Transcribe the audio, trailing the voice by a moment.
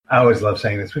I always love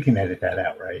saying this. We can edit that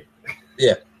out, right?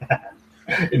 Yeah.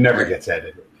 It never gets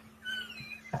edited.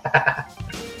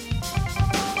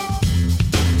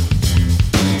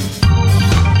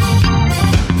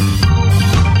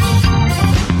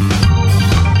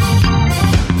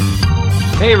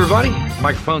 Hey, everybody.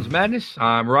 Microphones Madness.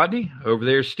 I'm Rodney. Over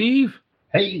there, Steve.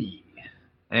 Hey.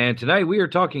 And tonight we are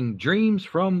talking Dreams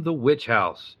from the Witch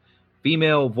House.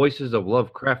 Female Voices of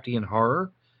Lovecraftian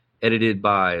Horror. Edited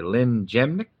by Lynn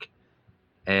Jemnick.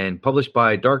 And published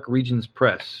by Dark Regions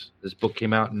Press. This book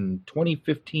came out in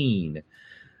 2015.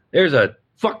 There's a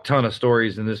fuck ton of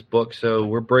stories in this book, so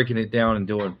we're breaking it down and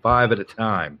doing 5 at a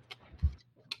time.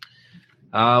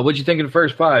 What'd you think of the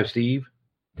first 5, Steve?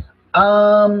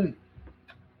 It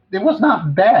was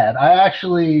not bad. I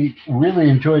actually really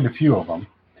enjoyed a few of them.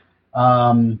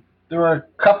 There were a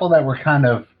couple that were kind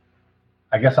of,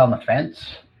 I guess, on the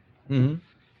fence. Mm-hmm.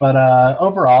 But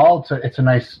overall, it's a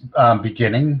nice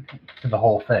beginning to the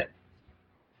whole thing.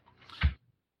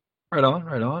 Right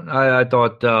on. I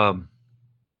thought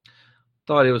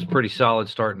it was pretty solid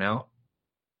starting out.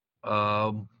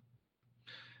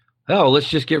 Let's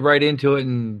just get right into it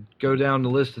and go down the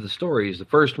list of the stories. The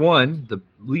first one, the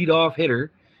lead-off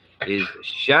hitter, is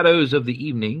Shadows of the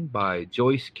Evening by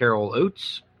Joyce Carol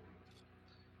Oates.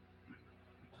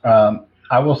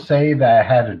 I will say that I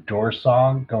had a Doors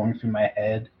song going through my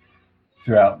head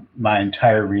throughout my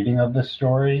entire reading of this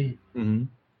story.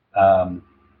 Mm-hmm.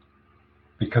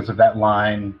 Because of that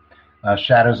line,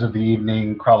 shadows of the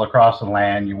evening, crawl across the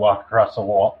land, you walk across the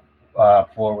floor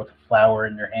with a flower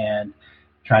in your hand,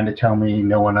 trying to tell me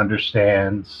no one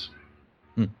understands.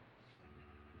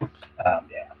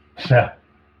 So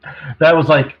that was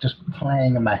like just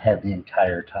playing in my head the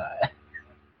entire time.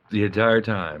 The entire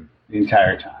time.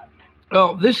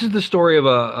 Well, this is the story of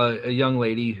a young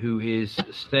lady who is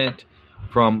sent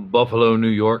from Buffalo, New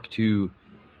York to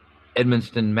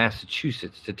Edmonston,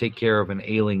 Massachusetts to take care of an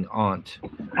ailing aunt.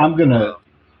 I'm going to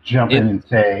jump in and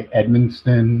say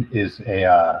Edmonston is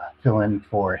a fill-in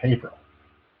for Haverhill.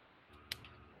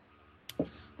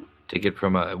 Take it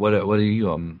from what are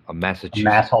you, a Massachusetts?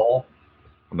 Masshole.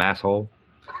 A masshole?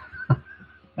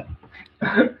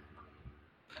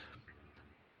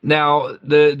 Now,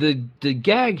 the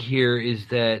gag here is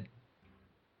that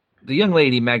the young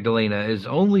lady, Magdalena, is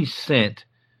only sent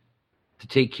to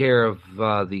take care of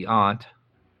the aunt,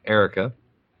 Erica,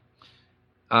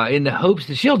 in the hopes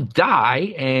that she'll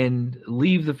die and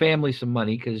leave the family some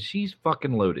money because she's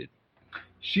fucking loaded.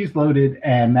 She's loaded,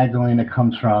 and Magdalena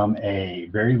comes from a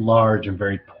very large and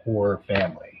very poor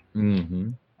family,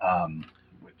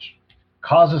 which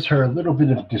causes her a little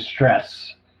bit of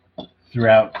distress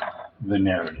throughout the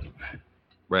narrative.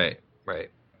 Right.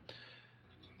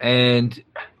 And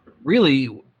really,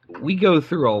 we go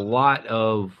through a lot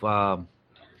of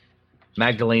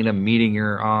Magdalena meeting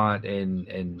her aunt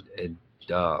and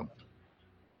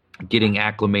getting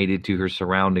acclimated to her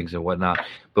surroundings and whatnot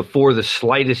before the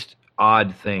slightest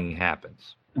odd thing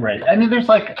happens. Right. I mean, there's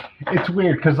it's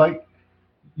weird because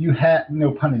you have,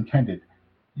 no pun intended,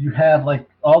 you have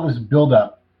all this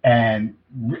buildup and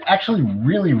actually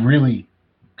really, really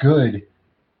good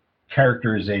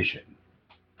characterization.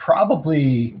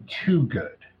 Probably too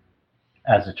good,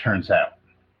 as it turns out.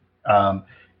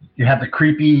 You have the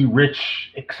creepy,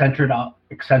 rich, eccentric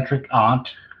aunt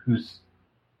who's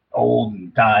old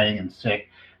and dying and sick.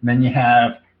 And then you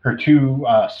have her 2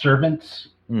 servants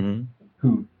who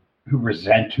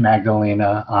resent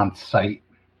Magdalena on sight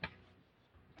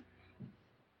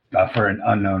for an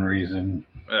unknown reason.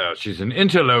 Oh, she's an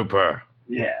interloper.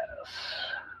 Yes.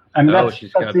 I mean, that's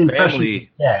got the impression you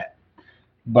get,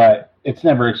 but it's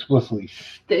never explicitly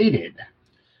stated.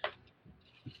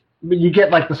 But you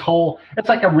get this whole, it's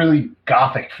like a really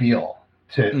gothic feel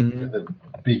to the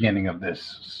beginning of this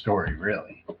story,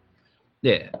 really.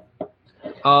 Yeah.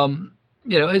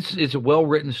 It's a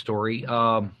well-written story.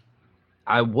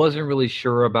 I wasn't really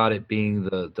sure about it being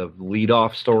the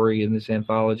lead-off story in this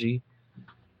anthology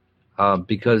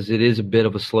because it is a bit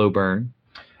of a slow burn.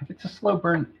 It's a slow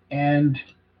burn, and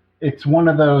it's one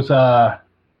of those,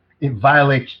 it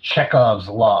violates Chekhov's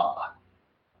law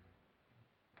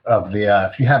of the,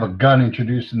 if you have a gun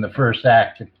introduced in the first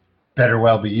act, it better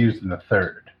well be used in the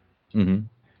third. Mm-hmm.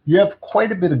 You have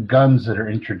quite a bit of guns that are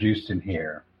introduced in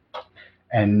here,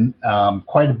 and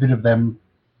quite a bit of them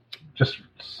just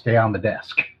stay on the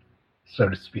desk, so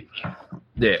to speak.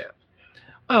 Yeah.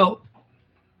 Well,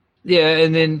 yeah,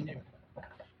 and then,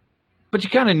 but you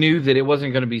kind of knew that it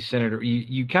wasn't going to be centered.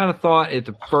 You kind of thought at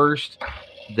the first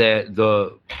that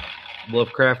the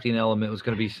Lovecraftian element was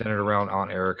going to be centered around Aunt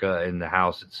Erica and the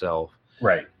house itself.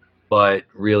 Right. But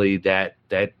really that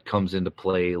comes into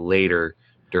play later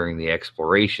during the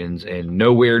explorations and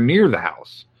nowhere near the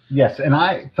house. Yes, and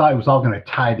I thought it was all going to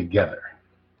tie together.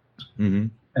 Mm-hmm.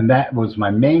 And that was my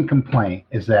main complaint,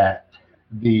 is that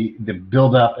the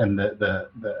build up and the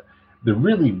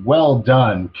really well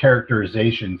done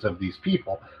characterizations of these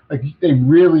people, like they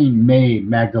really made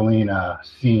Magdalena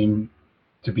seem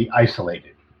to be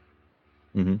isolated.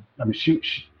 Mm-hmm. I mean,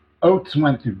 Oates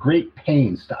went through great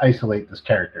pains to isolate this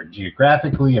character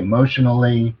geographically,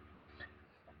 emotionally,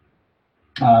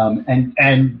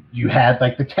 and you had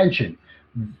like the tension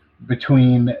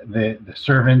between the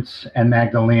servants and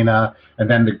Magdalena, and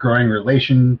then the growing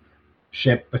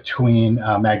relationship between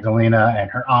Magdalena and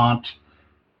her aunt.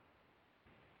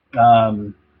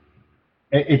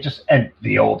 It just, and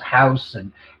the old house,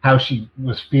 and how she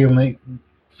was feeling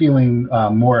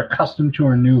more accustomed to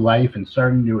her new life and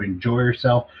starting to enjoy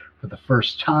herself for the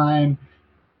first time.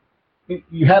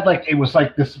 You had like, it was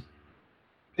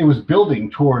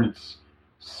building towards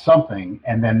something,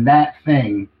 and then that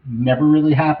thing never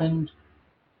really happened,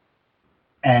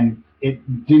 and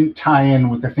it didn't tie in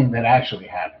with the thing that actually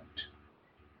happened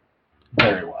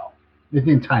very well. It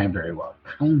didn't tie in very well.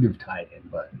 Kind of tied in,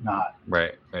 but not.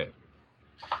 Right.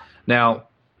 Now,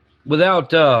 without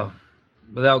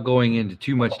going into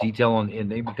too much detail on the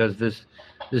ending, because this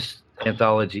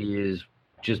anthology is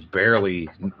just barely,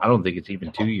 I don't think it's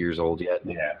even 2 years old yet.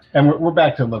 Yeah, and we're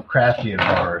back to Lovecraftian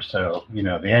horror, so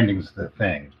the ending's the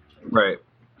thing. Right.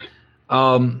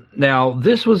 Now,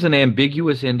 this was an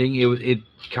ambiguous ending. It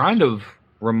kind of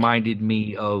reminded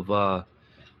me of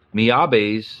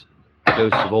Miyabe's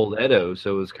Ghosts of Old Edo,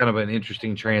 so it was kind of an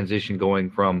interesting transition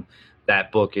going from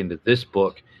that book into this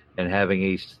book and having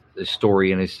a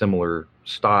story in a similar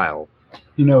style.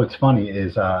 What's funny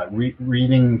is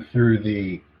reading through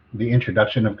the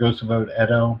introduction of Ghosts of Old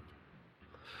Edo.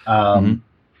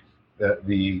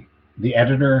 The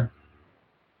editor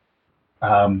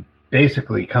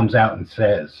basically comes out and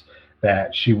says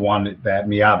that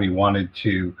Miyabi wanted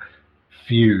to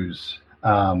fuse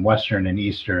Western and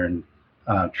Eastern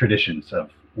traditions of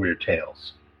weird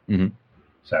tales. Mm-hmm.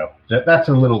 So that's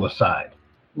a little aside.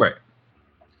 Right.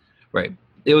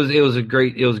 It was a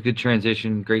good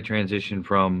transition. Great transition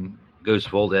from Ghosts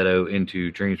of Old Edo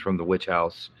into Dreams from the Witch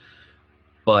House.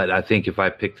 But I think if I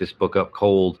picked this book up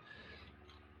cold,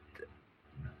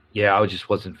 I just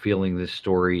wasn't feeling this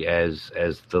story as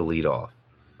the lead off.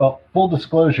 Well, full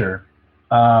disclosure,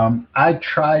 I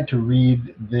tried to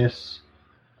read this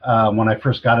when I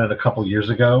first got it a couple years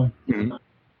ago, mm-hmm.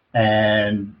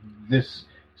 and this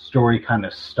story kind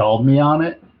of stalled me on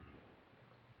it.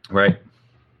 Right.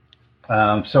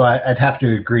 So I'd have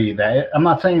to agree that I'm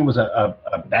not saying it was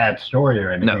a bad story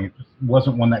or anything. No. It just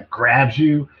wasn't one that grabs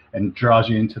you and draws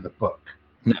you into the book.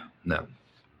 No.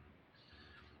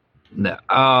 And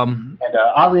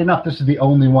oddly enough, this is the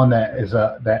only one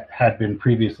that had been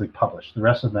previously published. The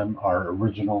rest of them are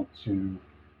original to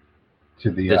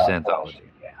this anthology.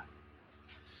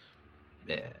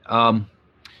 Yeah.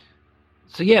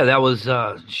 So that was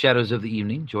Shadows of the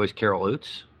Evening, Joyce Carol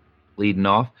Oates, leading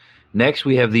off. Next,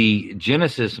 we have the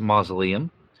Genesis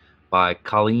Mausoleum by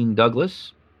Colleen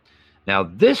Douglas. Now,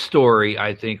 this story,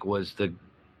 I think, was the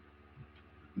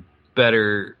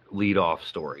better lead-off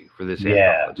story for this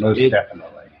anthology. Most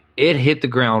definitely. It hit the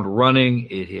ground running.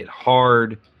 It hit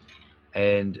hard.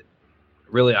 And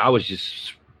really, I was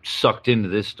just sucked into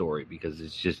this story because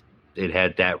it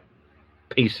had that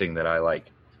pacing that I like.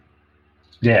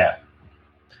 Yeah.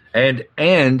 And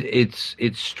it's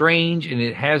strange, and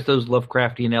it has those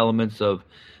Lovecraftian elements of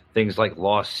things like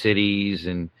lost cities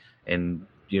and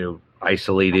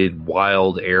isolated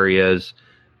wild areas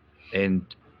and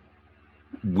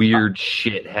weird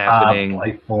shit happening.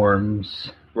 Life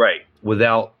forms. Right.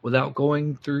 Without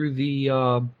going through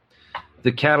the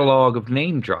catalog of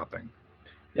name dropping.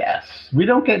 Yes. We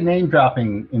don't get name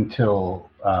dropping until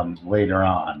later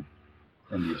on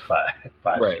in these five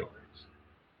stories.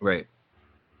 Right.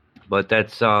 But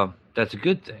that's a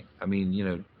good thing. I mean,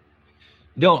 you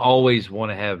don't always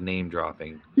want to have name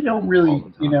dropping. You don't really,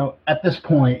 at this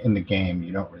point in the game,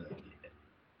 you don't really need it.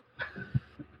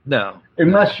 No.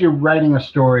 Unless you're writing a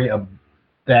story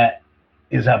that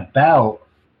is about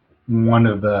one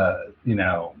of the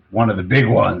big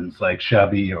ones like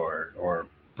Chubby or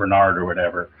Bernard or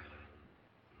whatever.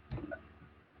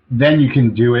 Then you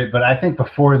can do it, but I think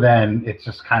before then, it's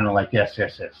just kind of like, yes,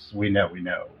 we know.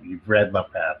 You've read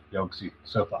Lovecraft, Yolksy,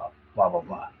 so blah, blah,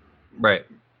 blah. Right.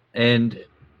 And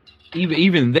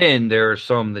even then, there are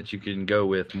some that you can go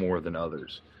with more than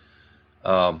others.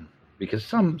 Because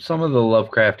some of the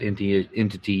Lovecraft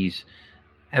entities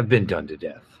have been done to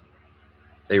death.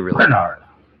 They really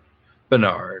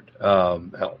Bernard.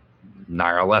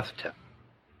 Nyarlathotep.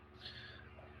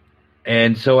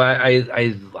 And so I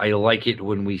like it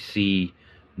when we see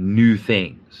new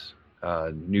things,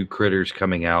 new critters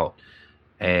coming out.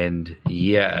 And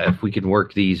yeah, if we can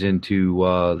work these into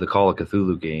the Call of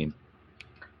Cthulhu game,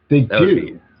 They that would do.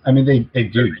 be I mean, they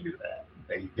do that.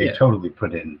 They Yeah. totally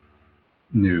put in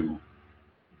new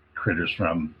critters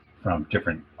from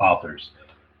different authors.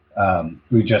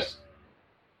 We just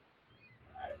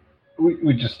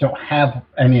don't have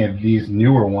any of these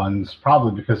newer ones,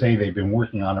 probably because A, they've been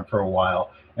working on it for a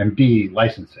while, and B,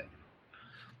 licensing.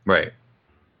 right.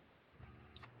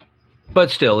 But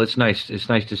still, it's nice. It's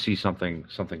nice to see something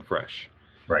fresh,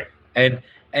 Right. and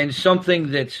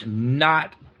something that's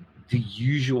not the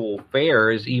usual fare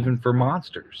is even for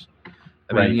monsters.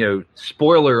 I Right. mean,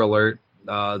 spoiler alert.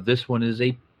 This one is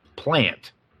a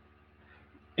plant.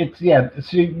 It's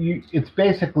it's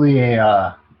basically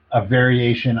a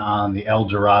variation on the El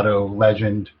Dorado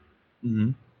legend,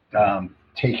 Mm-hmm.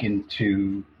 taken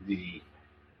to the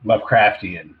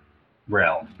Lovecraftian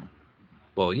realm.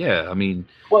 Well, yeah. I mean,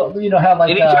 Well, you know how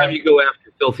like anytime you go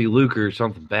after filthy lucre,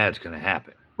 something bad's going to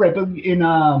happen. right, but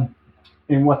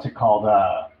in what's it called?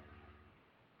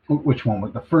 Which one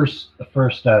was the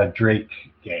first Drake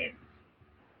game?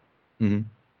 Mm-hmm.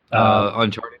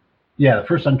 Uncharted. Yeah, the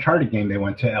first Uncharted game, they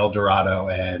went to El Dorado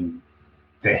and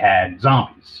they had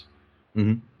zombies.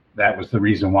 Mm-hmm. That was the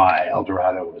reason why El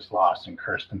Dorado was lost and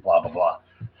cursed and blah blah blah.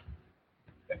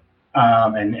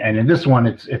 And in this one,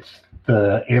 it's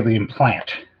the alien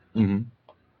plant, Mm-hmm.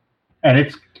 and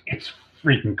it's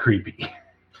freaking creepy.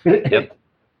 Yep.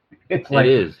 It's like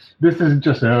It is. this isn't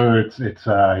just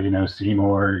it's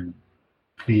Seymour,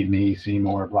 feed me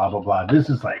Seymour, blah blah blah. This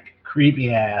is like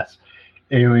creepy ass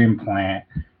alien plant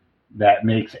that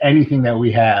makes anything that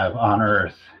we have on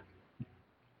Earth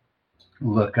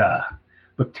look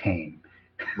tame.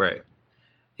 Right.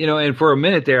 And for a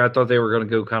minute there, I thought they were going to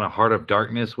go kind of Heart of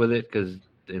Darkness with it,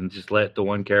 and just let the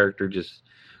one character just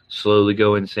slowly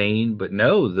go insane. But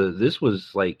no, this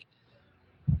was like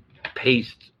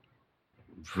paced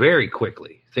very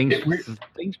quickly. Things went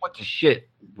to shit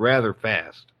rather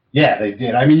fast. Yeah, they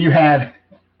did. I mean,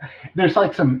 there's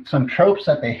like some tropes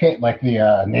that they hit, like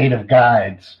the native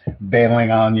guides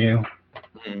bailing on you,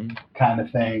 Mm-hmm. kind of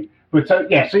thing. But so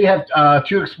you have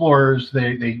two explorers.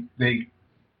 They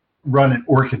run an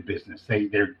orchid business.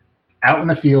 They're out in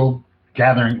the field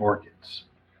gathering orchids,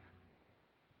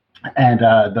 and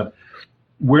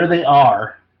where they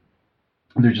are,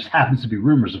 there just happens to be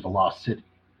rumors of a lost city.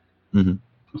 Mm-hmm.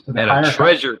 So they And hire a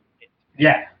treasure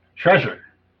treasure.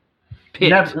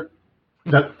 pit.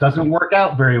 That doesn't work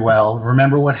out very well.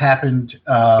 Remember what happened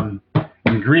in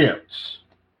Griots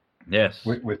Yes.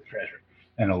 with treasure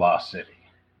and a lost city.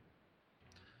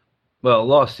 Well,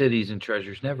 lost cities and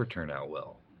treasures never turn out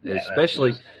well, Yeah,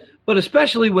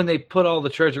 especially when they put all the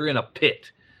treasure in a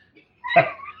pit.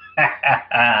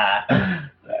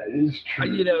 that is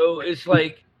true. It's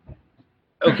like,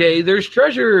 okay, there's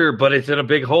treasure, but it's in a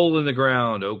big hole in the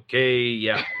ground. Okay,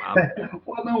 yeah.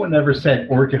 Well, no one ever said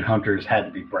orchid hunters had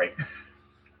to be bright.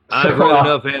 I've read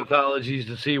enough anthologies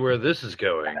to see where this is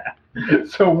going.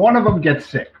 So one of them gets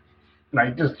sick,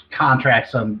 right? Just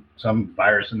contracts some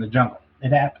virus in the jungle.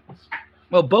 It happens.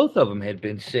 Well, both of them had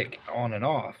been sick on and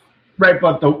off. Right,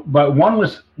 but one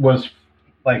was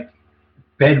like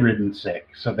bedridden sick,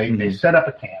 so they set up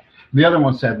a camp. The other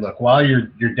one said, "Look, while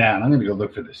you're down, I'm going to go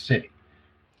look for the city."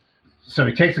 So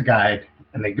he takes a guide,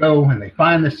 and they go and they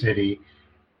find the city,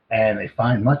 and they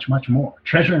find much more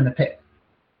treasure in the pit.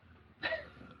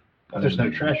 But there's no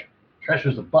treasure.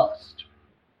 Treasure's a bust.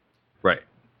 Right.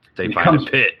 They He find comes-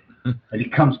 a pit. And he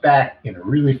comes back in a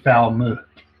really foul mood.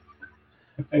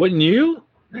 Wouldn't you?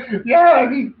 Yeah, I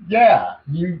mean, yeah.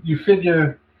 You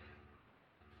figure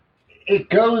it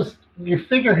goes. You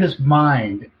figure his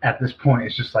mind at this point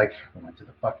is just like, I went to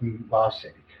the fucking lost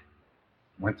city,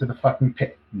 went to the fucking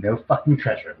pit, no fucking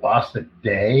treasure, lost a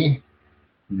day,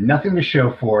 nothing to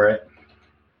show for it.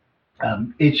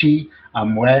 I'm itchy,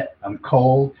 I'm wet, I'm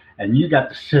cold, and you got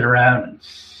to sit around and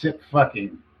sip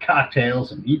fucking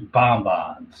cocktails and eat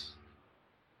bonbons.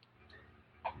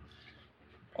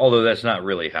 Although that's not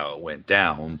really how it went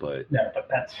down, but No, but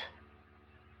that's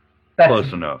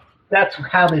close enough. That's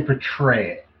how they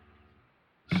portray it.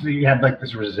 So you have like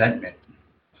this resentment,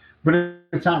 but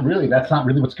it's not really. That's not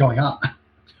really what's going on.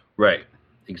 Right.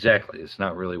 Exactly. It's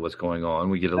not really what's going on.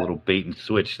 We get a little bait and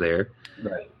switch there,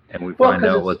 Right. and we Well, find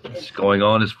 'cause out what's going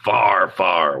on is far,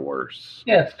 far worse.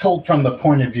 Yeah, it's told from the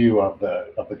point of view of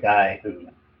the guy who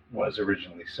was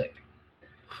originally sick.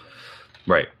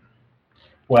 Right.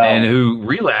 Well, And who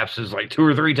relapses like 2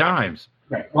 or 3 times.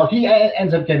 right. Well, he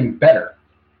ends up getting better,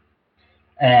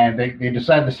 and they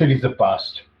decide the city's a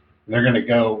bust. They're going to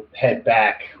go head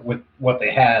back with what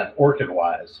they have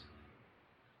orchid-wise.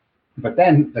 But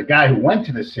then the guy who went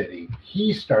to the city,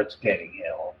 he starts getting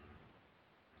ill.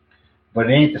 But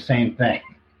it ain't the same thing.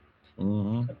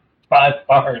 Mm-hmm. By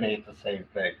far, it ain't the same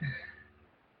thing.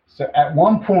 So at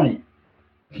one point,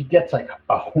 he gets like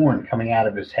a horn coming out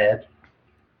of his head.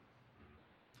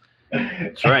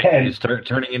 That's right. And, You start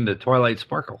turning into Twilight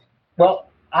Sparkle. well,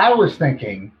 I was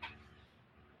thinking,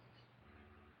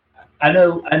 I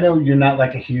know you're not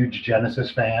like a huge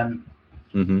Genesis fan,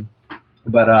 Mm-hmm.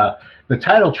 but the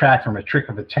title track from A Trick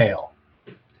of a Tale,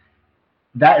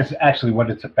 that is actually what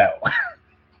it's about.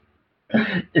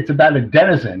 It's about a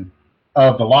denizen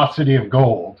of the lost city of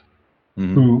gold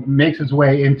Mm-hmm. who makes his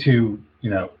way into,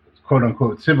 quote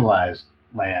unquote civilized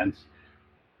lands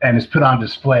and is put on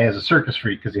display as a circus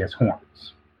freak because he has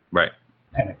horns Right.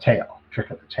 and a tail, trick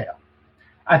of the tail.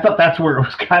 I thought that's where it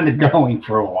was kind of going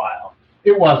for a while.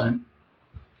 It wasn't,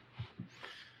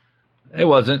 It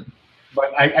wasn't.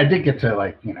 but I did get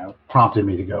to prompted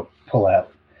me to go pull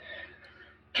out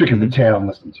Trick of the Tail and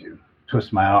listen to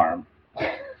Twist My Arm.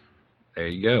 There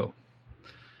you go.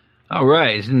 All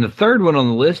right. And the third one on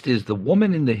the list is The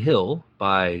Woman in the Hill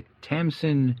by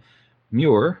Tamsin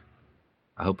Muir.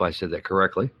 I hope I said that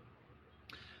correctly.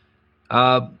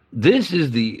 This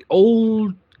is the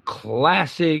old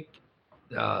classic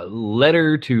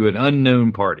letter to an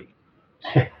unknown party.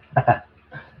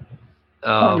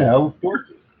 Oh no,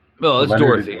 Dorothy. Well, it's Letter to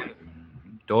Dorothy.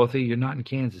 Dorothy, you're not in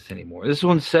Kansas anymore. This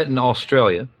one's set in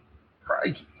Australia.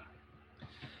 Crikey.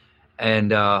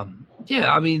 And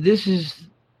yeah, I mean, this is.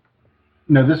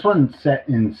 No, this one's set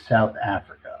in South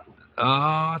Africa.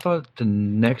 I thought the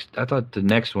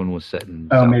next one was set in.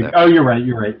 Oh, South maybe. Africa. Oh, you're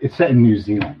right. It's set in New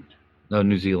Zealand. No,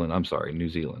 New Zealand. I'm sorry, New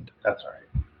Zealand. That's all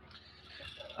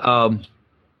right.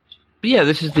 But yeah,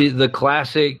 this is the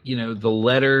classic. The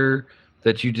letter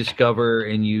that you discover,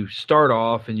 and you start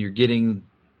off, and you're getting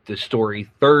the story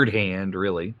third hand,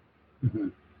 really, Mm-hmm.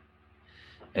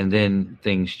 and then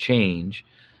things change.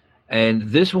 And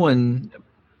this one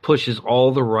pushes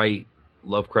all the right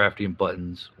Lovecraftian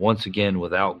buttons once again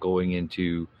without going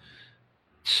into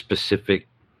specific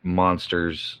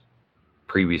monsters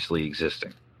previously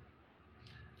existing.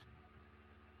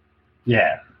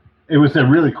 Yeah, it was a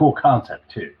really cool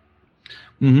concept too.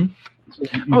 Mm-hmm. So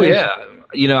Oh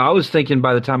yeah, I was thinking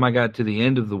by the time I got to the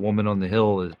end of The Woman on the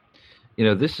Hill,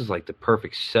 this is like the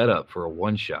perfect setup for a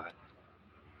one shot.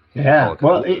 Yeah,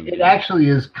 well, it actually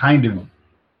is kind of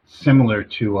similar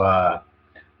to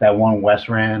that one Wes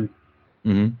ran,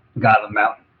 Mm-hmm. God of the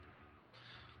Mountain.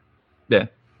 Yeah,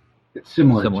 It's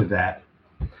similar to that.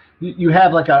 You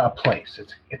have like a place.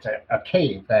 It's a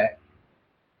cave that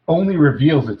only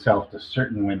reveals itself to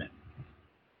certain women.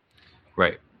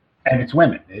 right. And it's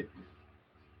women. It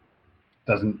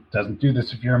doesn't do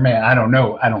this if you're a man. I don't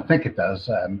know. I don't think it does.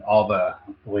 All the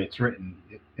way it's written,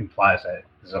 it implies that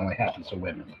this only happens to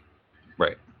women.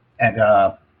 Right. And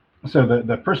so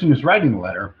the person who's writing the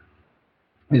letter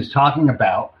is talking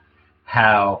about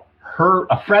how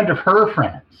a friend of her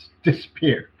friends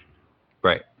disappeared.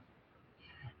 Right.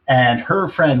 And her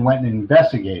friend went and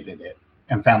investigated it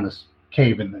and found this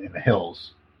cave in the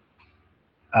hills.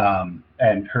 And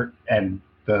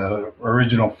the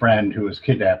original friend who was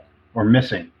kidnapped or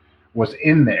missing was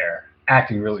in there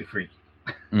acting really freaky.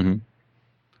 Mm-hmm.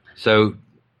 So,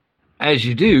 as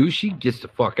you do, she gets the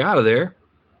fuck out of there.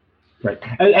 Right.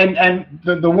 And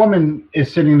the woman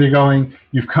is sitting there going,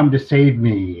 "You've come to save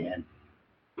me,"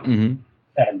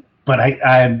 but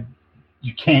I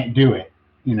you can't do it,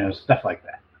 stuff like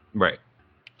that. Right.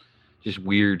 Just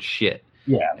weird shit.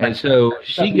 Yeah. And so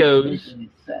she goes. Doesn't make any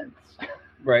sense.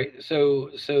 Right. So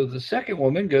the second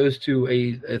woman goes to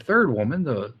a third woman,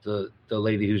 the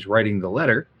lady who's writing the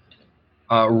letter,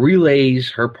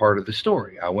 relays her part of the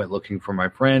story. I went looking for my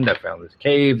friend. I found this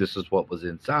cave. This is what was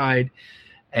inside.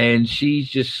 And she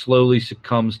just slowly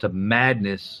succumbs to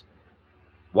madness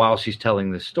while she's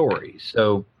telling this story.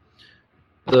 So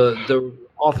the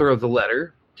author of the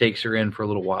letter takes her in for a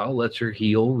little while, lets her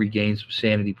heal, regain some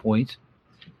sanity points,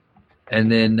 and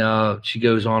then she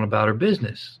goes on about her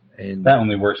business. And That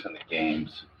only works in the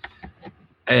games.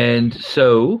 And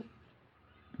so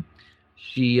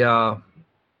she, and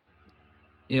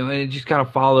it just kind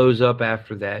of follows up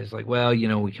after that. It's like, well,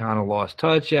 we kind of lost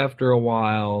touch after a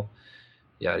while,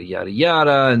 yada, yada,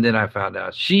 yada. And then I found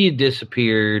out she had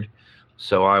disappeared.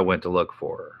 So I went to look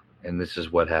for her. And this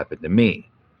is what happened to me.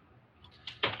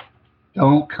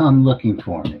 Don't come looking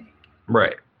for me.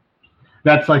 Right.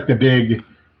 That's like the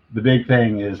big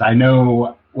thing is I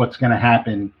know what's going to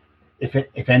happen.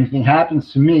 If anything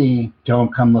happens to me,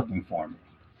 don't come looking for me.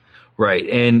 Right.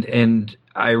 And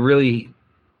I really,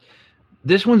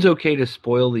 This one's okay to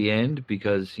spoil the end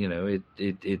because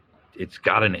it's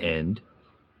got an end.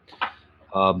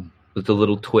 With a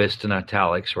little twist in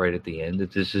italics right at the end.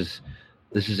 That this is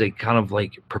a kind of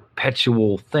like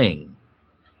perpetual thing.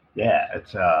 Yeah,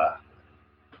 it's a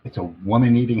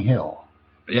woman-eating hill.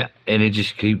 Yeah, and it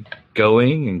just keeps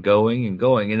going and going and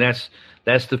going, and that's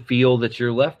the feel that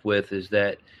you're left with, is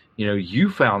that you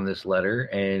found this letter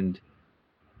and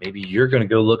maybe you're going to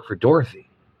go look for Dorothy.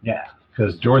 Yeah,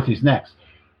 because Dorothy's next.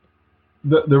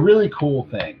 The really cool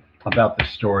thing about this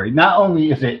story, not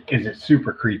only is it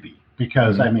super creepy,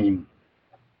 because I mean,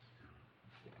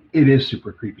 it is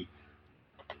super creepy.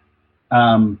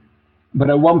 But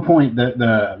at one point,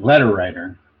 the letter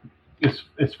writer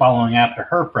is following after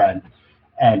her friend,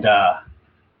 and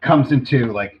comes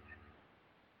into like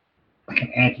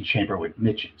an antechamber with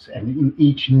niches, and in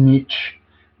each niche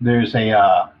there's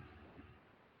a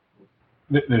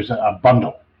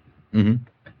bundle. Mm-hmm.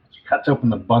 She cuts open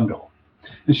the bundle,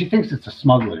 and she thinks it's a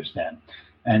smuggler's den.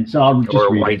 And so I'll just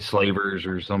read white it. slavers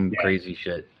or some crazy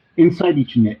shit. Inside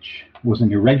each niche was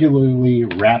an irregularly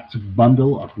wrapped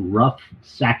bundle of rough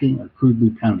sacking or crudely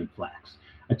pounded flax.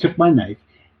 I took my knife,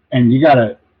 and you got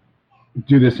to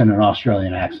do this in an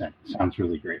Australian accent. It sounds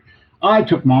really great. I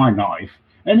took my knife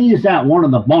and eased out one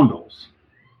of the bundles,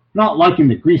 not liking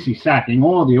the greasy sacking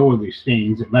or the oily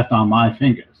stains it left on my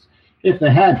fingers. If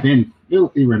there had been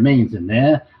filthy remains in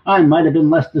there, I might have been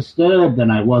less disturbed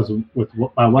than I was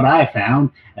by what I found,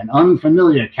 an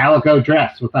unfamiliar calico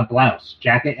dress with a blouse,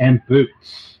 jacket, and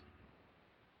boots.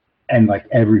 And like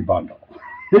every bundle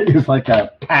is like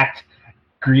a packed,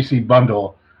 greasy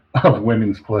bundle of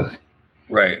women's clothing.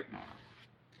 Right.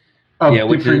 Yeah,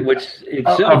 which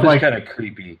itself is kind of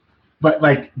creepy. But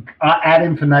like ad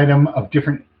infinitum of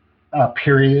different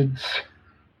periods,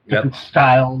 different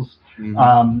styles,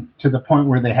 to the point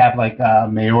where they have like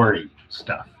Maori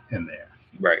stuff in there.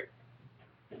 Right.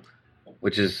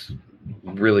 Which is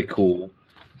really cool.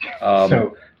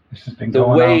 So this has been the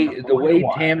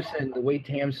way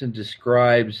Tamsin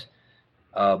describes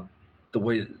the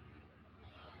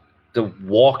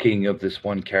walking of this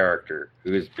one character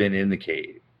who has been in the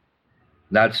cave.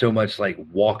 Not so much like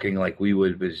walking like we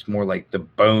would, but it's more like the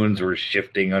bones were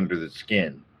shifting under the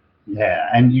skin. Yeah,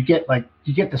 and you get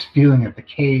this feeling that the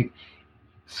cave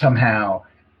somehow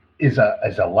is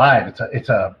alive. It's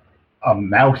a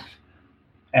mouth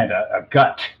and a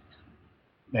gut,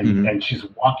 and she's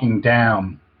walking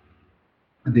down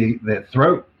the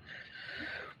throat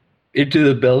into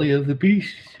the belly of the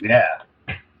beast. Yeah,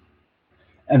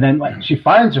 and then like she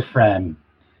finds her friend,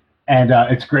 and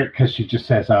it's great because she just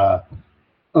says,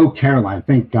 "Oh, Caroline,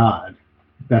 thank God."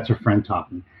 That's her friend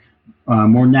talking.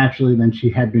 More naturally than she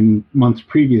had been months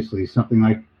previously, something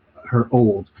like her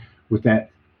old, with that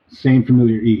same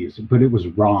familiar ease. But it was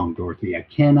wrong, Dorothy. I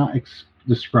cannot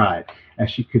describe, as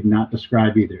she could not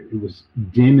describe either. It was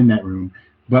dim in that room,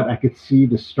 but I could see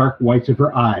the stark whites of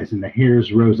her eyes, and the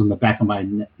hairs rose on the back of my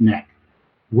neck.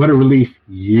 What a relief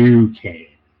you came.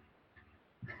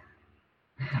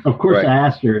 Of course, right. I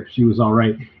asked her if she was all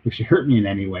right, if she hurt me in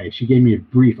any way. She gave me a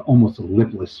brief, almost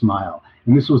lipless smile,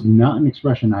 and this was not an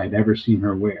expression I had ever seen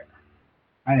her wear.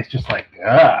 And it's just like,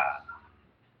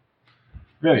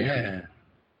 really? Yeah.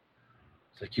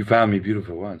 It's like, you found me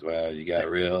beautiful once. Wow, you got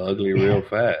real ugly real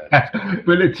fast.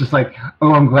 But it's just like,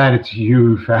 oh, I'm glad it's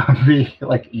you who found me.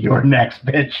 Like, you're next,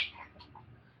 bitch.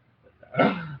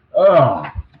 Oh,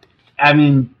 I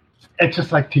mean, it's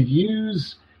just like to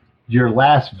use your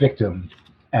last victim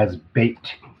as bait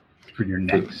for your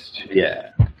next.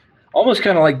 Yeah. Almost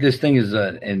kind of like this thing is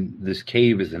and this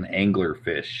cave is an angler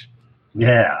fish.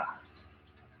 Yeah.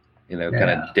 Kind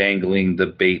of dangling the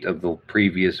bait of the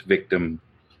previous victim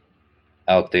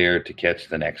out there to catch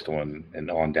the next one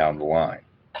and on down the line.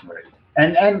 Right.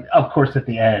 And of course at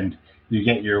the end you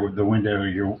get the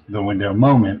window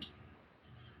moment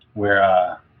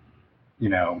where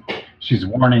she's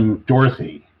warning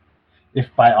Dorothy, if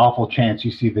by awful chance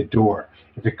you see the door,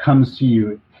 if it comes to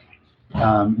you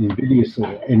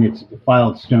invidiously in its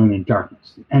defiled stone and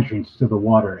darkness, the entrance to the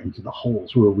water and to the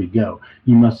holes where we go,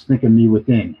 you must think of me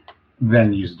within,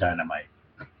 then use dynamite.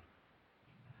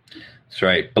 That's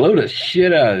right. Blow the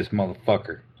shit out of this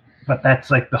motherfucker. But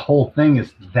that's like the whole thing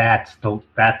is that's the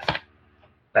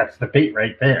bait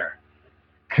right there.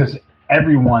 Because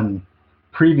everyone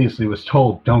previously was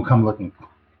told, don't come looking.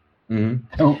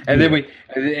 Mm-hmm.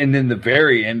 And then the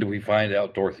very end we find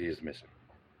out Dorothy is missing.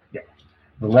 Yeah.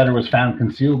 The letter was found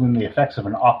concealed in the effects of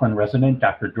an Auckland resident,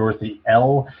 Dr. Dorothy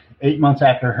L., 8 months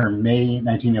after her May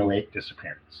 1908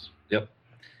 disappearance. Yep.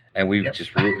 And we've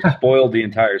just spoiled the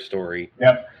entire story.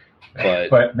 Yep.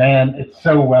 But man, it's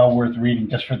so well worth reading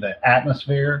just for the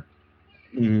atmosphere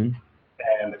Mhm.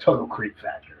 and the total creep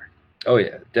factor. Oh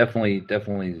yeah, definitely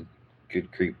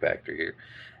good creep factor here.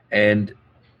 And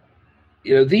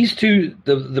these two,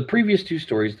 the previous two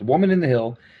stories, The Woman in the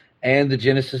Hill and the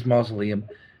Genesis Mausoleum,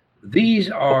 these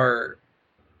are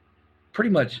pretty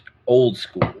much old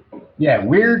school. Yeah,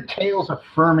 weird tales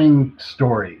affirming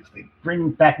stories. They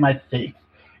bring back my faith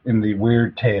in the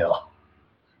weird tale.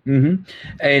 Mm-hmm.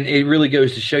 And it really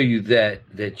goes to show you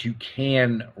that you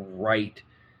can write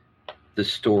the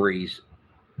stories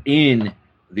in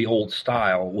the old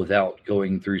style without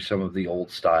going through some of the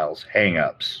old style's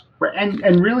hang-ups.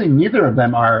 And really, neither of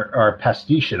them are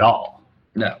pastiche at all.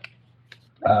 No.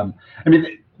 I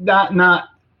mean, not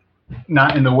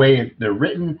in the way they're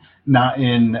written, not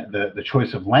in the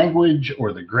choice of language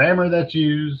or the grammar that's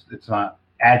used. It's not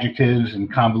adjectives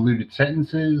and convoluted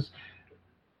sentences.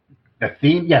 The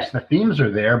theme, yes, the themes are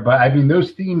there, but I mean,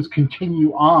 those themes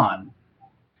continue on.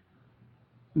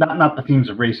 Not the themes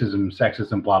of racism,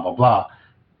 sexism, blah blah blah,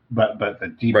 but the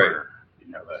deeper,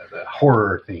 the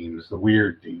horror themes, the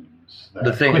weird themes,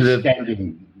 the twist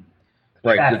ending.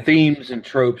 Right, the themes and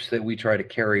tropes that we try to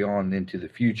carry on into the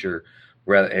future,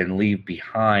 rather and leave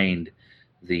behind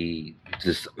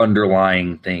this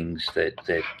underlying things that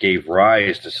gave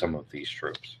rise to some of these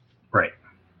tropes. Right.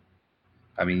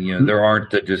 I mean, there aren't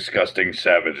the disgusting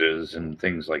savages and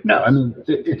things like that. No, I mean,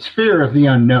 it's fear of the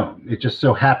unknown. It just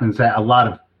so happens that a lot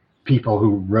of people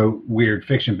who wrote weird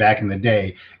fiction back in the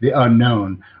day, the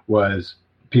unknown was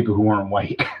people who weren't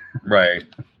white. Right.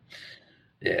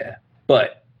 Yeah.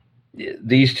 But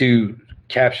these two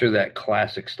capture that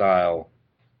classic style,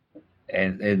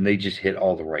 and they just hit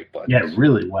all the right buttons. Yeah,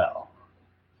 really well.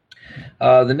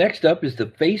 The next up is The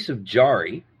Face of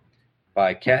Jari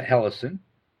by Kat Hellison.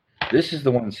 This is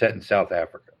the one set in South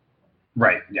Africa.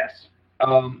 Right, yes.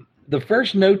 The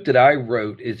first note that I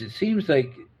wrote is it seems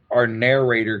like our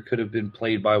narrator could have been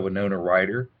played by Winona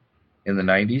Ryder in the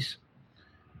 90s.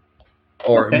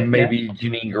 Or maybe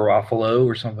Janine Garofalo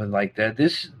or something like that.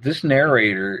 This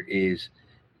narrator is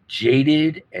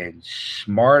jaded and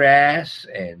smart ass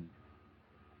and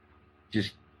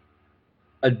just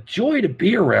a joy to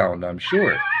be around, I'm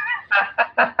sure.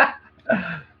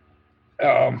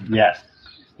 Yes,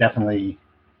 definitely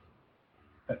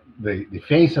the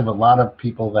face of a lot of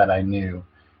people that I knew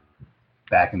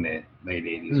back in the late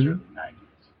 80s, early 90s.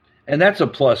 And that's a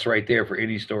plus right there for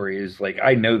any story is like,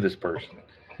 I know this person.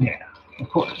 Yeah, of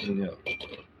course.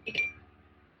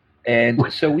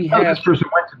 And so we have... This person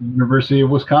went to the University of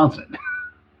Wisconsin.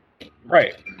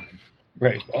 Right.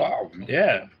 Wow,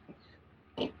 yeah.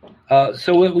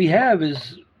 So what we have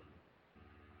is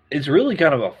it's really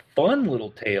kind of a fun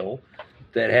little tale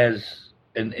that has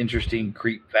an interesting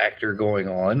creep factor going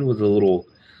on with a little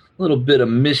bit of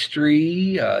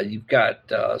mystery. You've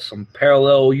got some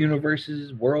parallel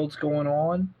universes, worlds going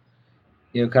on.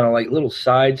 Kind of like little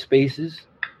side spaces.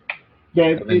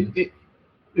 Yeah,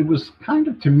 it was kind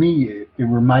of, to me, it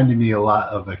reminded me a lot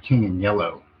of a King in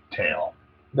Yellow tale.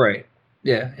 Right.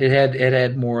 Yeah, it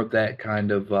had more of that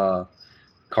kind of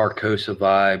Carcosa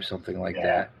vibe, something like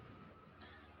that.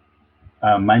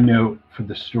 My note for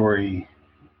the story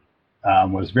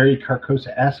was very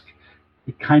Carcosa-esque.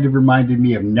 It kind of reminded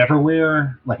me of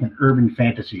Neverwhere, like an urban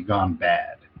fantasy gone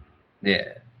bad.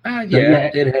 Yeah.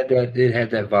 It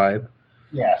had that vibe.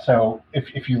 Yeah, so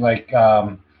if you like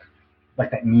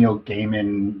that Neil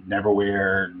Gaiman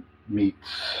Neverwhere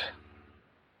meets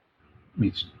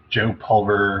Joe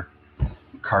Pulver,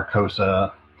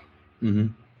 Carcosa. Mm-hmm.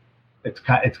 It's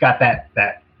got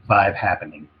that vibe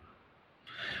happening.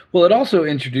 Well, it also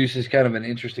introduces kind of an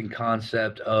interesting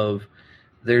concept of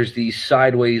there's these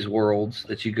sideways worlds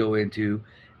that you go into,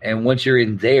 and once you're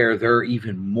in there are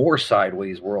even more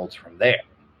sideways worlds from there.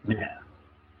 Yeah.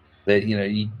 That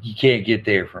you can't get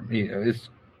there from. It's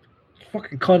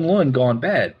fucking Kunlun gone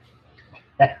bad.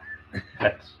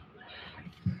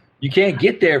 You can't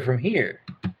get there from here.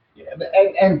 Yeah,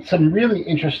 and some really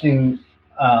interesting,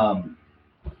 I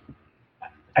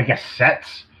guess,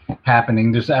 sets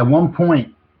happening. There's at one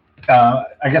point,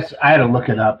 I guess I had to look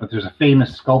it up, but there's a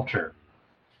famous sculpture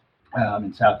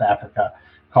in South Africa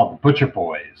called the Butcher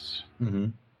Boys,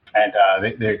 and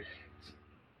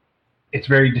it's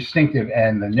very distinctive.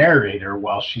 And the narrator,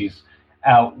 while she's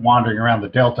out wandering around the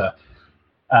Delta,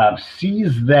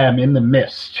 sees them in the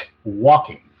mist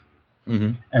walking,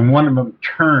 and one of them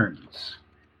turns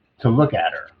to look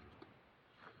at her.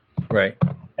 Right.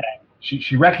 And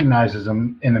she recognizes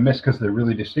them in the mist because they're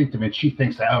really distinctive, and she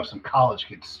thinks that some college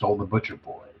kids stole the Butcher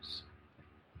Boys.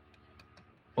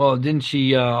 Well, didn't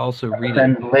she also read?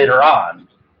 Then later on,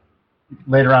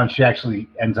 she actually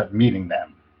ends up meeting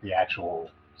them, the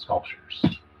actual sculptures.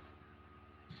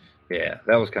 Yeah,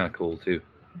 that was kind of cool too.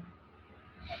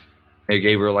 They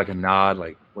gave her like a nod,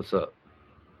 like "What's up?"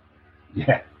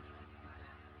 Yeah.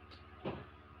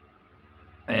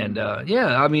 And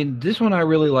yeah, I mean, this one I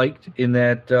really liked in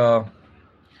that kind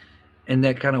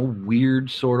of weird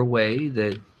sort of way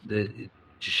that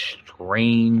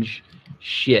strange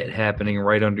shit happening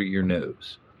right under your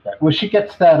nose. Well, she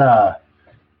gets that.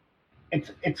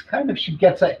 It's kind of she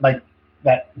gets that like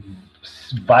that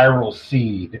viral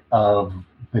seed of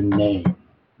the name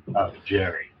of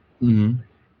Jerry, Mm-hmm.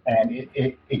 and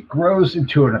it grows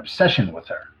into an obsession with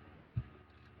her,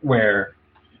 where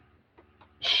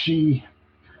she.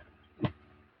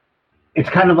 It's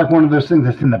kind of like one of those things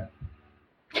that's in the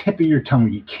tip of your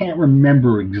tongue. You can't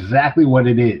remember exactly what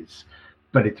it is,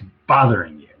 but it's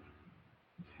bothering you.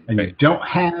 And you don't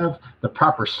have the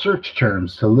proper search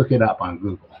terms to look it up on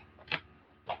Google.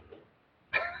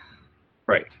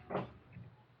 Right.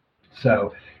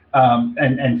 So,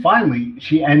 and finally,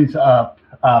 she ends up,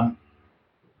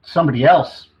 somebody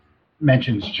else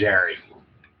mentions Jerry.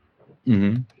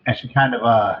 Mm-hmm. And she kind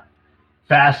of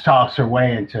fast talks her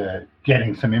way into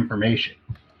getting some information.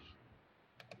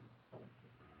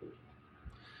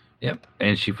 Yep.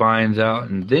 And she finds out,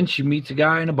 and then she meets a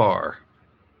guy in a bar.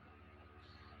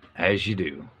 As you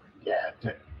do. Yeah.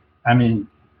 I mean,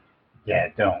 yeah,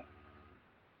 don't.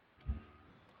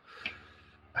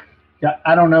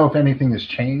 I don't know if anything has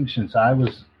changed since I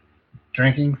was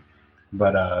drinking,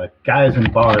 but guys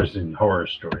in bars and horror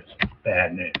stories,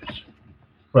 bad news.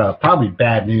 Well, probably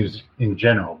bad news in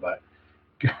general, but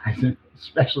guys,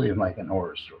 especially in like an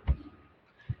horror story.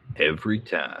 Every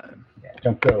time. Yeah,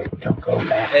 don't go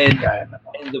back. And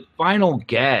the final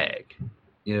gag,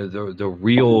 the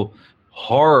real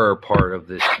horror part of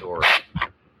this story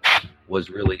was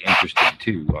really interesting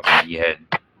too. I mean,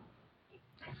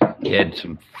 you had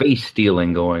some face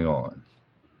stealing going on.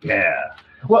 Yeah.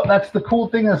 Well, that's the cool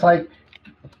thing is like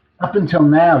up until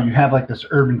now you have like this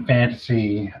urban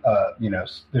fantasy,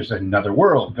 there's another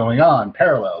world going on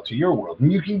parallel to your world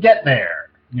and you can get there,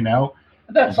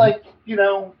 That's like,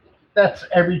 that's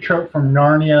every trope from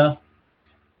Narnia,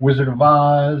 Wizard of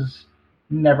Oz,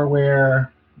 Neverwhere.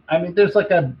 I mean, there's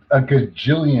like a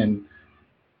gajillion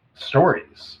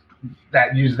stories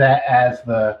that use that as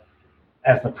the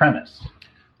premise.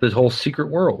 This whole secret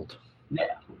world.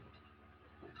 Yeah.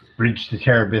 Bridge to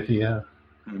Terabithia.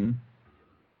 Mm-hmm.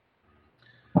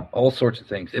 All sorts of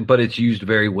things, but it's used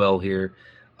very well here.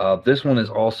 This one is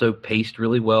also paced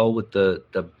really well with the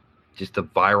just the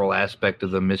viral aspect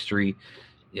of the mystery.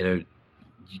 You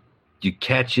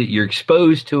catch it, you're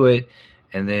exposed to it,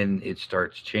 and then it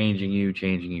starts changing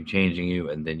you,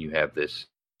 and then you have this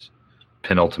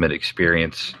penultimate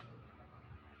experience.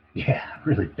 Yeah,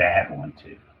 really bad one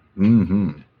too.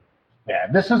 Mm-hmm. Yeah,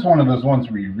 this is one of those ones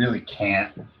where you really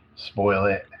can't spoil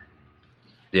it.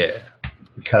 Yeah.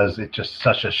 Because it's just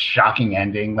such a shocking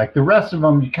ending. Like the rest of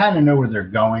them, you kind of know where they're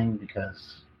going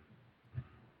because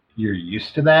you're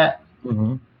used to that.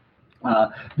 Mm-hmm.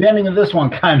 The ending of this one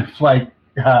kind of like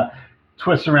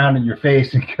twists around in your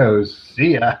face and goes,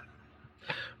 "See ya."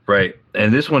 Right,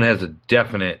 and this one has a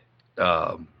definite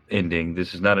ending.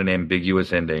 This is not an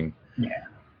ambiguous ending. Yeah,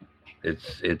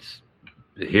 it's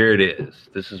here. It is.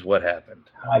 This is what happened.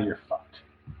 You're fucked.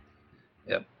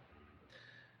 Yep.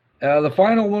 The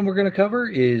final one we're going to cover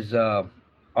is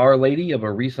Our Lady of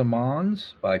Arisa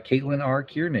Mons by Caitlin R.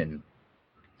 Kiernan.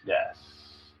 Yes.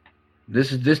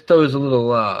 This throws a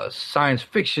little science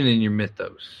fiction in your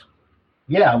mythos.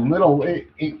 Yeah, a little.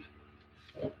 You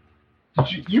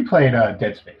played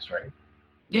Dead Space, right?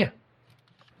 Yeah.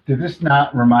 Did this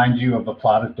not remind you of the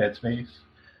plot of Dead Space?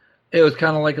 It was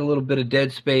kind of like a little bit of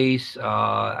Dead Space.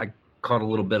 I caught a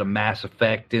little bit of Mass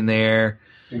Effect in there.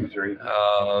 Doom 3.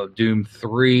 Doom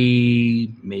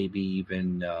 3, maybe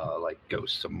even like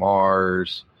Ghosts of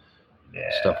Mars,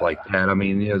 stuff like that. I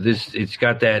mean, it's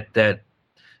got that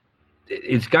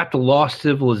it's got the Lost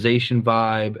Civilization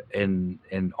vibe and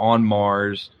on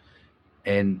Mars,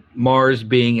 and Mars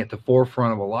being at the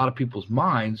forefront of a lot of people's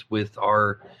minds with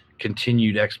our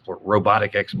continued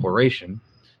robotic exploration.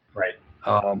 Right.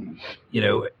 And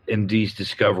these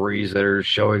discoveries that are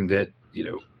showing that,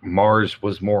 Mars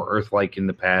was more Earth-like in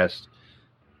the past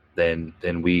than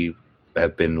we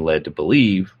have been led to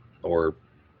believe, or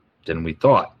than we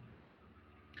thought.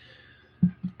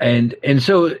 And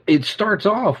so it starts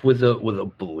off with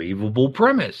a believable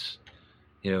premise.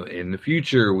 In the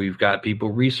future, we've got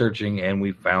people researching, and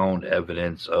we found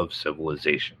evidence of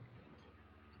civilization.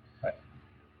 Right.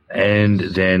 And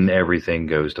then everything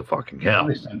goes to fucking hell.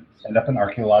 They send up an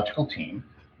archaeological team,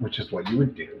 which is what you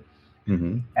would do,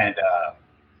 mm-hmm. and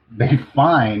they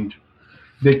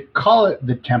call it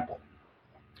the temple.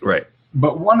 Right.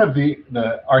 But one of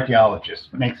the archaeologists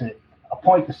makes it a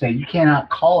point to say you cannot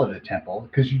call it a temple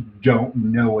because you don't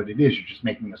know what it is. You're just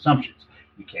making assumptions.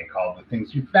 You can't call the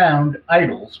things you found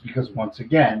idols because, once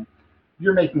again,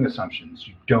 you're making assumptions.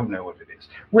 You don't know what it is,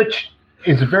 which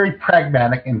is a very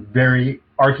pragmatic and very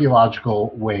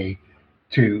archaeological way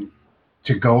to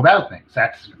go about things.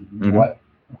 That's what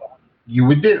you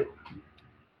would do.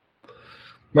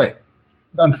 Right.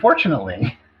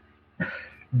 Unfortunately,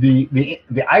 the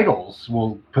idols,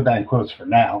 we'll put that in quotes for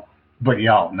now, but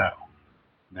y'all know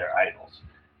they're idols,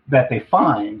 that they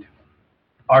find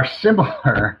are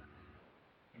similar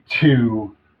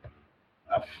to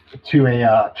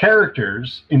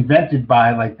characters invented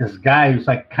by like this guy who's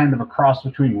like kind of a cross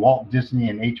between Walt Disney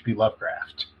and H.P.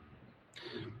 Lovecraft.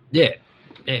 Yeah.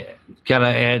 Kind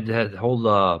of had that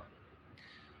whole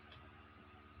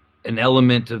an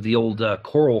element of the old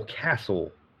Coral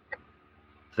Castle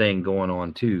thing going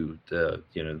on too.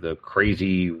 The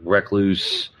crazy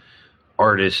recluse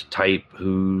artist type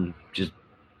who just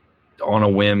on a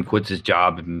whim quits his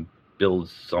job and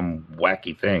builds some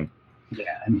wacky thing.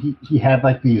 Yeah, and he had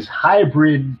like these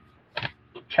hybrid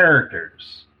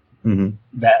characters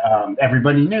that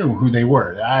everybody knew who they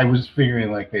were. I was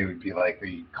figuring like they would be like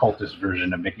the cultist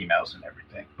version of Mickey Mouse and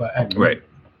everything, but I mean,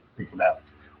 think about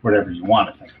whatever you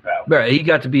want to think about. Right, he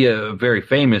got to be very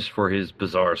famous for his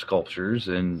bizarre sculptures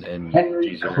and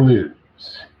Henry Clues.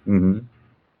 And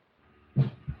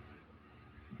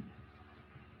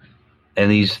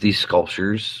these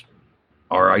sculptures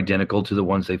are identical to the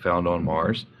ones they found on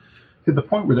Mars. To the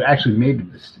point where they're actually made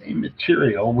of the same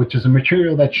material, which is a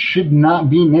material that should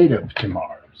not be native to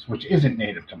Mars, which isn't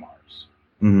native to Mars.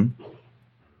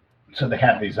 So they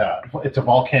have these, it's a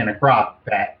volcanic rock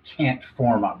that can't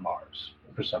form on Mars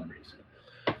for some reason.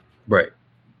 Right.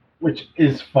 Which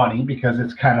is funny because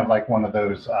it's kind of like one of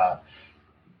those,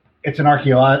 it's an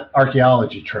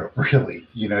archaeology trope, really.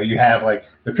 You know, you have like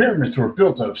the pyramids were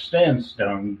built of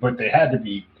sandstone, but they had to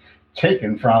be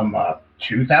taken from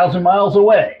 2,000 miles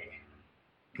away.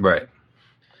 Right.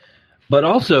 But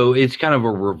also, it's kind of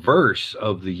a reverse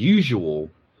of the usual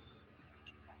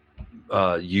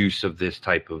use of this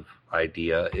type of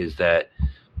idea is that,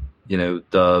 you know,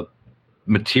 the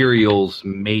materials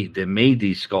that made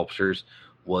these sculptures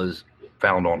was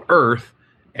found on Earth,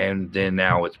 and then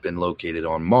now it's been located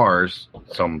on Mars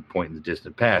at some point in the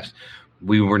distant past.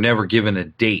 We were never given a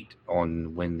date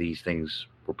on when these things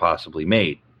were possibly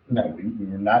made. No, we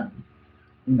were not.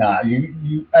 I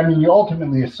mean, you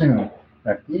ultimately assume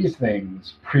that these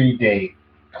things predate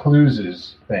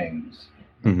Clues' things.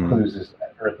 Clues is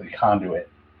that earthly conduit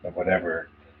of whatever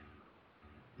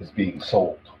is being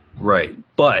sold. Right,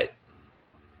 but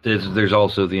there's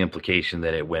also the implication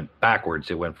that it went backwards.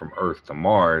 It went from Earth to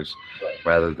Mars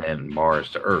rather than Mars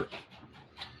to Earth.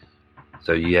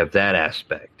 So you have that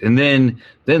aspect. And then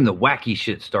the wacky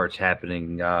shit starts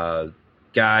happening.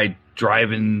 Guy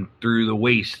driving through the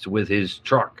waste with his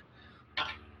truck,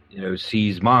 you know,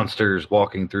 sees monsters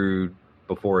walking through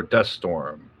before a dust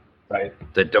storm, right?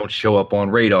 That don't show up on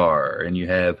radar. And you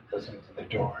have listen to the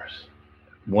Doors.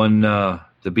 One, the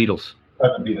Beatles.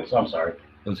 Oh, the Beatles. I'm sorry.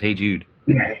 It was Hey Jude.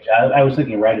 Yeah, I was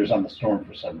thinking Riders on the Storm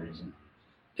for some reason.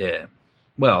 Yeah.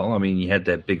 Well, I mean, you had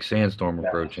that big sandstorm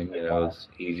approaching. You know, it's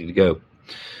easy to go.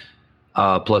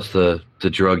 Plus the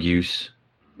drug use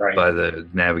by the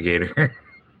navigator.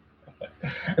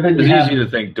 And then it's easy to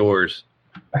think Doors.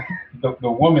 The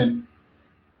woman,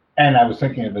 and I was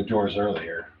thinking of the Doors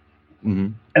earlier.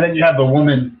 And then you have the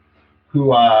woman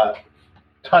who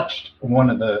touched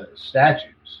one of the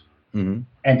statues,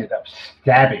 ended up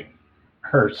stabbing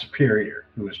her superior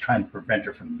who was trying to prevent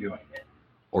her from doing it.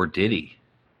 Or did he?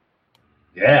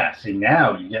 Yeah, see,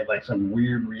 now you get like some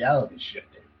weird reality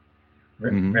shifting.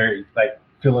 Very like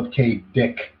Philip K.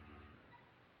 Dick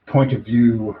point of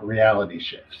view reality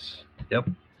shifts. Yep.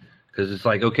 Because it's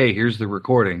like, okay, here's the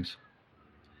recordings.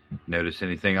 Notice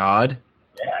anything odd?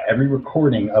 Yeah, every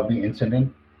recording of the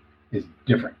incident is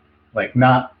different. Like,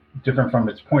 not different from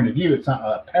its point of view. It's not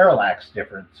a parallax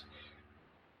difference.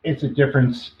 It's a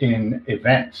difference in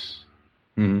events.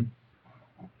 Some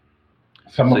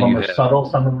of them are subtle,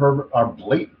 some of them are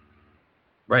blatant.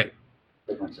 Right.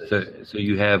 So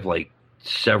you have like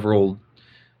several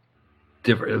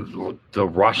different, the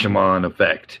Rashomon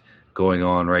effect going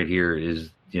on right here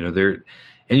is, you know,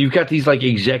 and you've got these like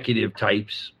executive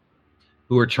types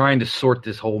who are trying to sort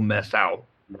this whole mess out.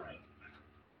 Right.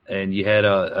 And you had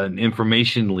an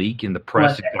information leak and the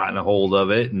press had gotten a hold of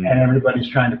it. And everybody's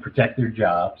trying to protect their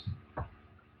jobs.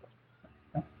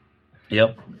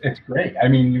 Yep. It's great. I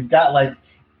mean, you've got like,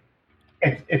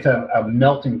 it's a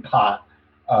melting pot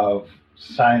of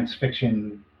science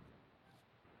fiction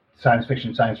science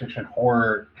fiction,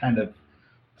 horror kind of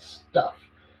stuff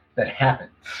that happens.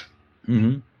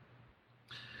 Mm-hmm.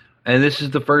 And this is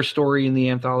the first story in the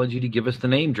anthology to give us the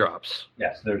name drops.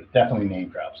 Yes, there's definitely name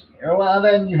drops in here. Well,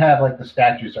 then you have like the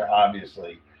statues are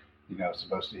obviously,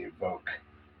 supposed to evoke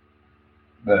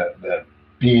the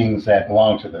beings that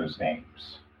belong to those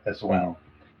names as well.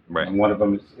 Right. And one of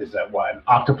them is that an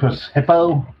octopus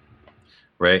hippo,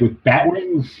 right, with bat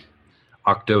wings.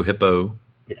 Octo hippo.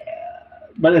 Yeah,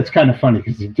 but it's kind of funny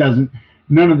because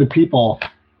none of the people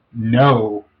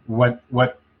know what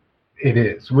it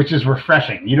is, which is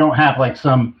refreshing. You don't have like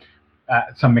some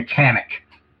mechanic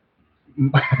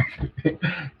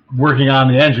working on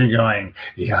the engine going,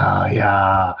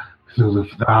 yeah,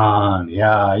 Lulufdan,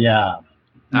 yeah.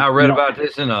 I read about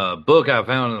this in a book I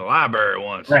found in the library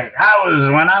once. Right.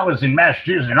 When I was in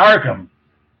Massachusetts in Arkham,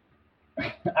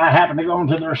 I happened to go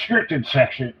into the restricted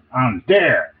section on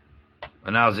Dare.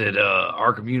 When I was at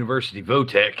Arkham University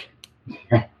Votech.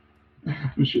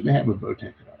 We shouldn't have a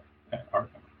Votech at Arkham.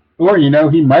 Or,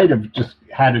 he might have just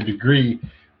had a degree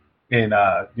in,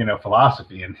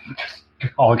 philosophy and just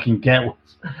all he can get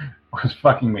was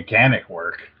fucking mechanic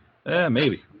work. Yeah,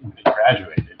 maybe. When he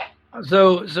graduated.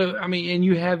 So I mean, and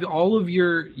you have all of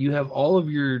your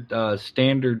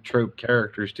standard trope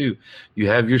characters too. You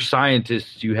have your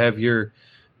scientists, you have your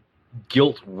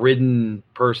guilt-ridden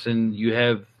person, you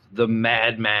have the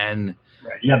madman.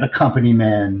 Right. You have the company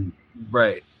man.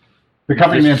 Right. The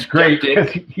company man's great because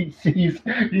he sees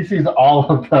all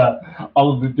of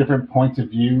the different points of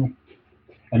view,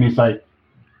 and he's like,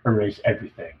 erase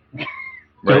everything. Right.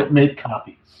 Don't make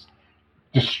copies.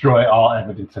 Destroy all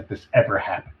evidence that this ever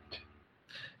happened.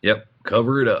 Yep,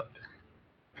 cover it up.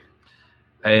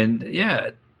 And yeah,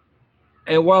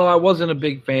 and while I wasn't a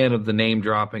big fan of the name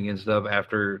dropping and stuff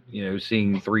after,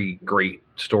 seeing 3 great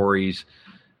stories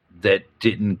that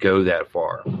didn't go that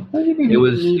far,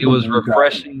 it was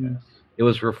refreshing. It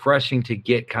was refreshing to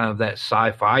get kind of that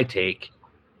sci-fi take,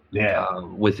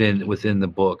 within the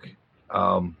book.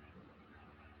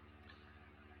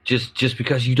 Just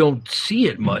because you don't see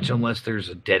it much unless there's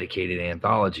a dedicated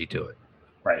anthology to it.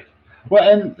 Right. Well,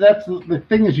 and that's the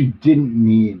thing is you didn't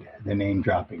need the name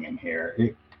dropping in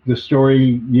here. The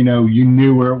story, you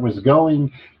knew where it was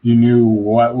going. You knew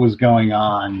what was going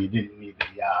on. You didn't need the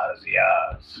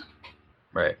yas.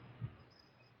 Right.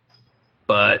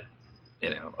 But,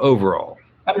 overall.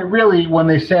 I mean, really, when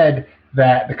they said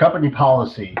that the company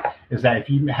policy is that if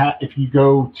you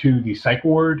go to the psych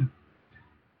ward,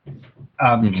 you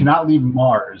cannot leave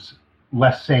Mars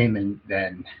less sane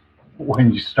than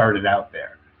when you started out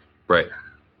there. Right.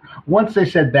 Once they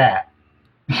said that,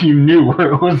 you knew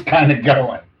where it was kind of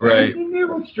going. Right. You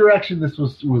knew which direction this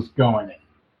was going in.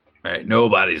 Right.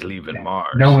 Nobody's leaving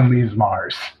Mars. No one leaves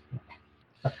Mars.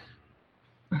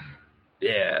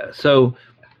 Yeah. So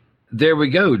there we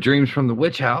go. Dreams from the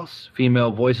Witch House.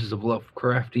 Female voices of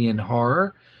Lovecraftian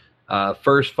horror.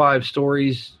 First 5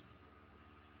 stories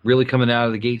really coming out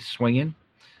of the gate swinging.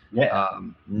 Yeah.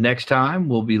 Next time,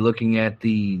 we'll be looking at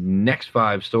the next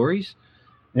 5 stories.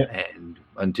 Yep. And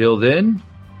until then,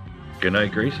 good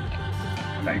night, Gracie.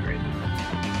 Good night, Gracie.